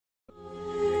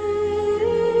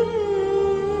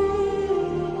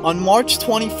On March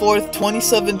 24th,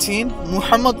 2017,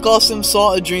 Muhammadﷺ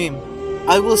saw a dream.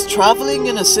 I was traveling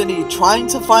in a city trying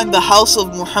to find the house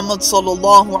of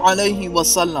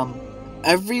Muhammadﷺ.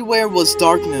 Everywhere was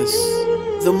darkness.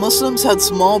 The Muslims had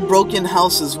small broken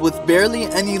houses with barely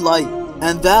any light,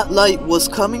 and that light was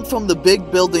coming from the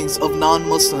big buildings of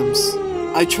non-Muslims.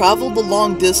 I traveled a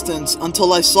long distance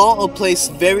until I saw a place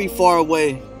very far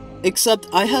away. Except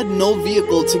I had no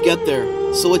vehicle to get there,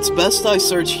 so it's best I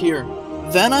search here.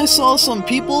 Then I saw some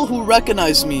people who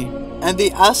recognized me, and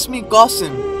they asked me,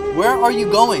 "Qasim, where are you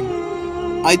going?"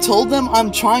 I told them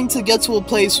I'm trying to get to a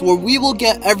place where we will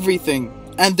get everything,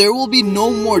 and there will be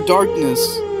no more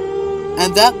darkness.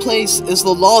 And that place is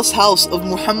the lost house of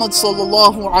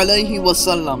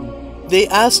Muhammadﷺ. They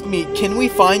asked me, "Can we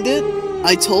find it?"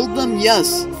 I told them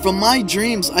yes, from my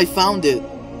dreams I found it.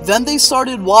 Then they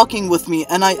started walking with me,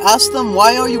 and I asked them,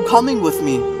 "Why are you coming with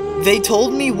me?" They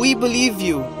told me, "We believe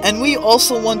you, and we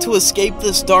also want to escape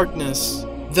this darkness."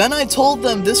 Then I told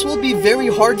them, "This will be very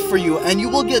hard for you, and you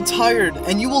will get tired,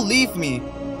 and you will leave me."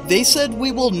 They said,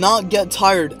 "We will not get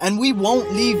tired, and we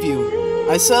won't leave you."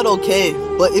 I said, "Okay,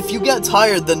 but if you get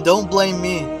tired, then don't blame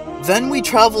me." Then we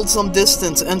traveled some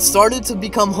distance and started to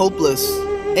become hopeless.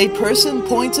 A person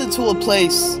pointed to a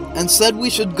place and said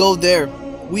we should go there.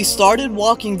 We started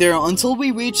walking there until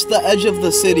we reached the edge of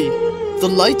the city.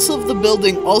 The lights of the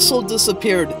building also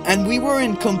disappeared, and we were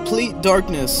in complete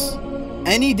darkness.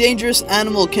 Any dangerous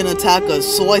animal can attack us,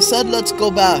 so I said let's go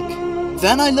back.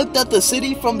 Then I looked at the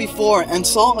city from before and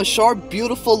saw a sharp,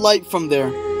 beautiful light from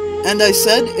there. And I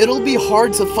said it'll be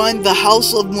hard to find the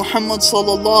house of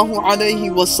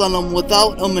Muhammadﷺ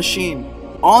without a machine.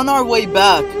 On our way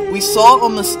back, we saw a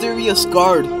mysterious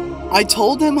guard. I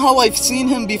told him how I've seen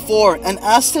him before and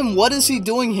asked him what is he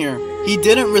doing here. He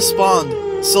didn't respond.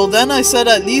 So then I said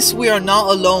at least we are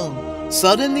not alone.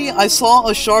 Suddenly I saw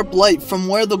a sharp light from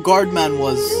where the guardman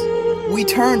was. We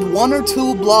turned 1 or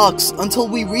 2 blocks until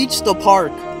we reached the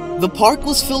park. The park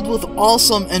was filled with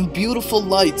awesome and beautiful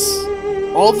lights.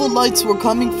 All the lights were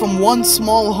coming from one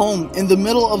small home in the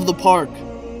middle of the park.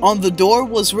 On the door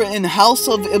was written House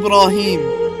of Ibrahim.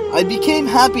 I became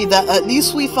happy that at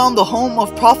least we found the home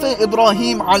of Prophet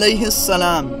Ibrahim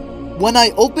ﷺ. When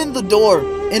I opened the door,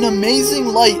 an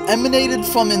amazing light emanated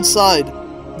from inside.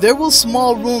 There were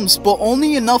small rooms, but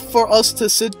only enough for us to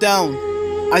sit down.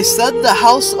 I said the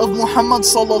house of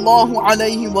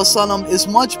Muhammadﷺ is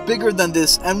much bigger than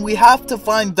this, and we have to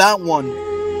find that one.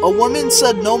 A woman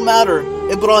said, "No matter,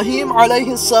 Ibrahim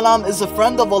ﷺ is a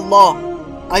friend of Allah."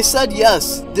 I said,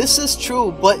 "Yes, this is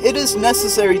true, but it is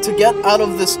necessary to get out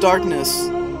of this darkness."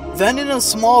 Then in a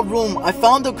small room, I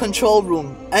found a control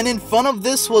room, and in front of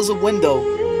this was a window.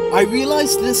 I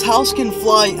realized this house can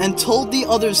fly and told the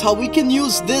others how we can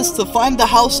use this to find the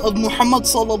house of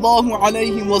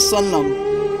Muhammadﷺ.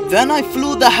 Then I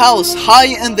flew the house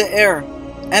high in the air,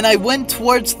 and I went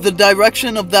towards the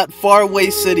direction of that faraway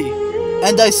city.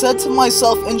 And I said to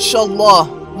myself, "Inshallah,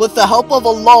 with the help of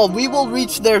Allah, we will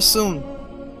reach there soon."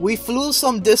 We flew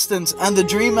some distance and the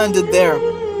dream ended there.